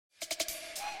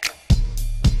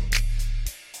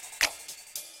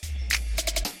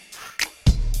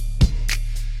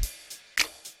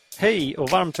Hej och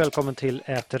varmt välkommen till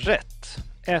Ät rätt.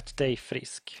 Ät dig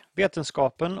frisk.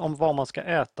 Vetenskapen om vad man ska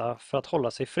äta för att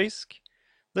hålla sig frisk.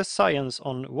 The science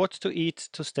on what to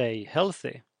eat to stay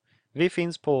healthy. Vi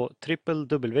finns på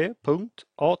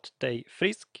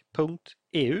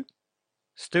www.atdejfrisk.eu.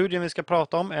 Studien vi ska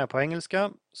prata om är på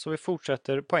engelska, så vi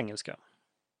fortsätter på engelska.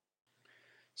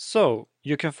 So,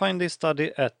 you can find this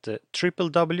study at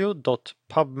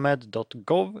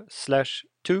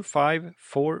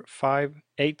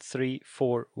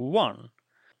www.pubmed.gov/25458341.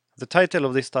 The title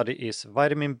of this study is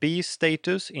Vitamin B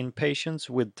Status in Patients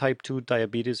with Type 2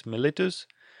 Diabetes Mellitus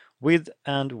with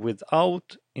and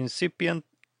without Incipient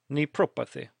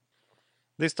Nephropathy.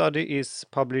 This study is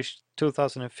published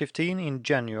 2015 in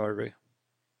January.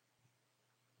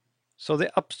 So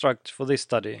the abstract for this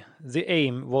study, the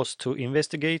aim was to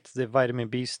investigate the vitamin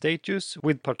B status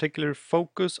with particular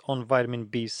focus on vitamin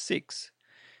B6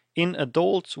 in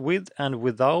adults with and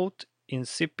without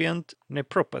incipient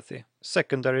nephropathy,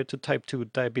 secondary to type 2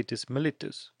 diabetes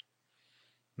mellitus.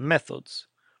 Methods: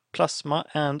 plasma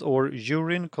and or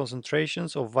urine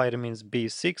concentrations of vitamins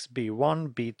B6,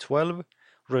 B1, B12,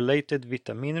 related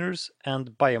vitamins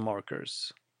and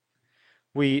biomarkers.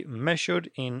 We measured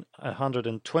in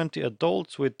 120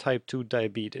 adults with type 2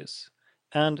 diabetes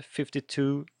and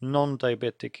 52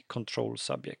 non-diabetic control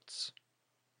subjects.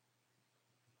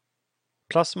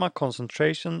 Plasma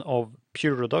concentration of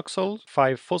pyridoxal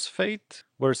 5-phosphate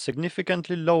were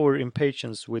significantly lower in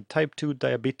patients with type 2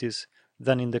 diabetes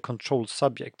than in the control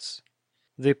subjects.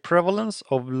 The prevalence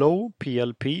of low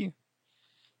PLP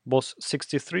was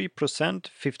 63%,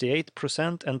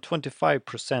 58% and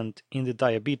 25% in the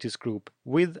diabetes group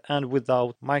with and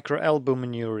without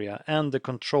microalbuminuria and the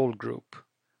control group,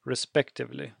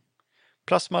 respectively.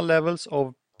 Plasma levels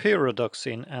of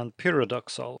pyridoxine and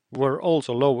pyridoxal were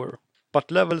also lower,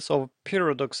 but levels of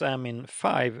pyridoxamine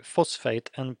 5-phosphate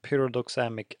and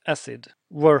pyridoxamic acid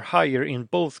were higher in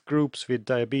both groups with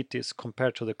diabetes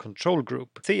compared to the control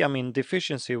group. Thiamine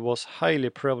deficiency was highly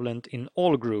prevalent in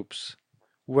all groups,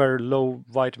 where low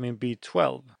vitamin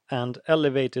B12 and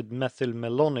elevated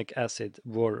methylmalonic acid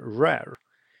were rare.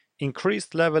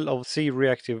 Increased level of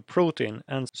C-reactive protein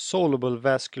and soluble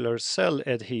vascular cell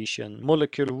adhesion,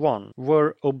 molecule 1,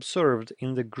 were observed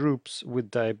in the groups with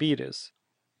diabetes.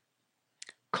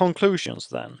 Conclusions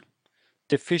then.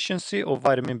 Deficiency of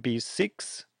vitamin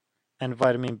B6 and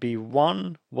vitamin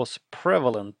B1 was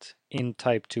prevalent in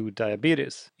type 2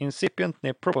 diabetes. Incipient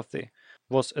nephropathy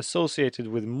was associated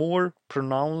with more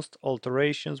pronounced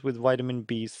alterations with vitamin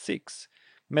B6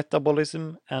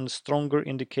 metabolism and stronger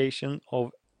indication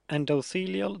of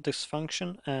endothelial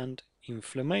dysfunction and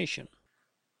inflammation.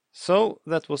 So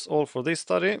that was all for this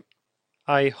study.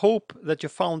 I hope that you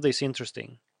found this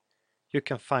interesting. You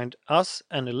can find us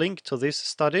and a link to this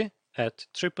study at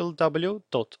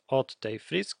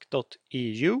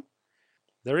www.atdejfrisk.eu.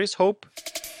 There is hope.